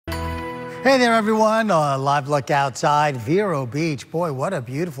Hey there, everyone. Live look outside Vero Beach. Boy, what a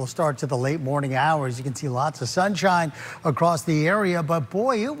beautiful start to the late morning hours. You can see lots of sunshine across the area, but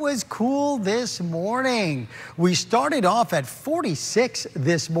boy, it was cool this morning. We started off at 46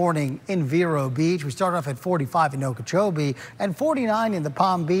 this morning in Vero Beach. We started off at 45 in Okeechobee and 49 in the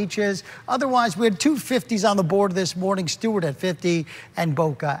Palm Beaches. Otherwise, we had two 50s on the board this morning, Stewart at 50 and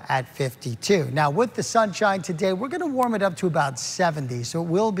Boca at 52. Now, with the sunshine today, we're going to warm it up to about 70, so it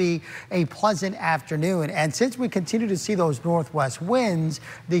will be a pleasant afternoon. And since we continue to see those northwest winds,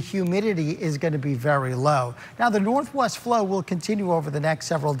 the humidity is going to be very low. Now, the northwest flow will continue over the next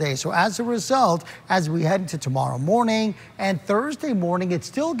several days. So as a result, as we head into tomorrow morning and Thursday morning, it's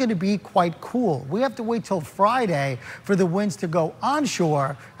still going to be quite cool. We have to wait till Friday for the winds to go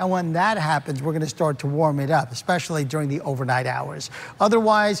onshore. And when that happens, we're going to start to warm it up, especially during the overnight hours.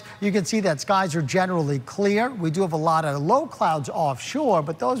 Otherwise, you can see that skies are generally clear. We do have a lot of low clouds offshore,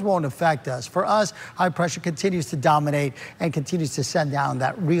 but those won't affect us. For us, high pressure continues to dominate and continues to send down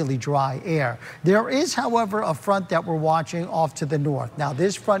that really dry air. There is, however, a front that we're watching off to the north. Now,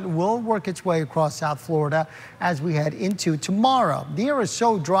 this front will work its way across South Florida as we head into tomorrow. The air is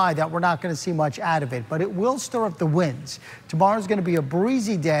so dry that we're not going to see much out of it, but it will stir up the winds. Tomorrow is going to be a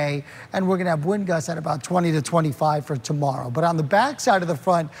breezy day, and we're going to have wind gusts at about 20 to 25 for tomorrow. But on the backside of the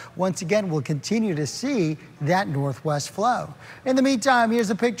front, once again, we'll continue to see that northwest flow. In the meantime,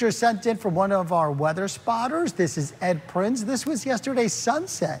 here's a picture sent in from one of our weather spotters. This is Ed Prince. This was yesterday's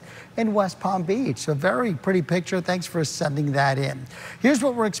sunset in West Palm Beach. So very pretty picture. Thanks for sending that in. Here's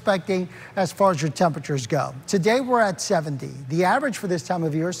what we're expecting as far as your temperatures go. Today we're at 70. The average for this time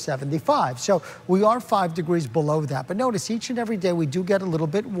of year is 75. So we are 5 degrees below that. But notice each and every day we do get a little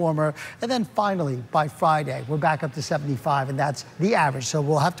bit warmer. And then finally by Friday, we're back up to 75, and that's the average. So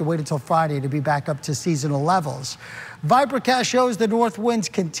we'll have to wait until Friday to be back up to seasonal levels. Vibracast shows the north winds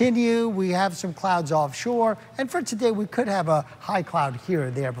continue. We have some clouds offshore, and for today we could have a high cloud here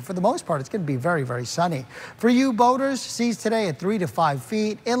or there, but for the most part it's going to be very, very sunny. For you boaters, seas today at 3 to 5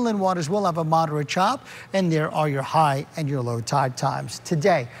 feet. Inland waters will have a moderate chop, and there are your high and your low tide times.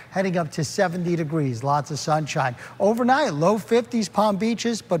 Today heading up to 70 degrees, lots of sunshine. Overnight low 50s Palm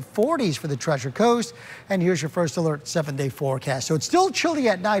Beaches, but 40s for the Treasure Coast. And here's your first alert 7-day forecast. So it's still chilly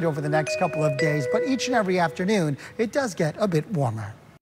at night over the next couple of days, but each and every afternoon it does get a bit warmer.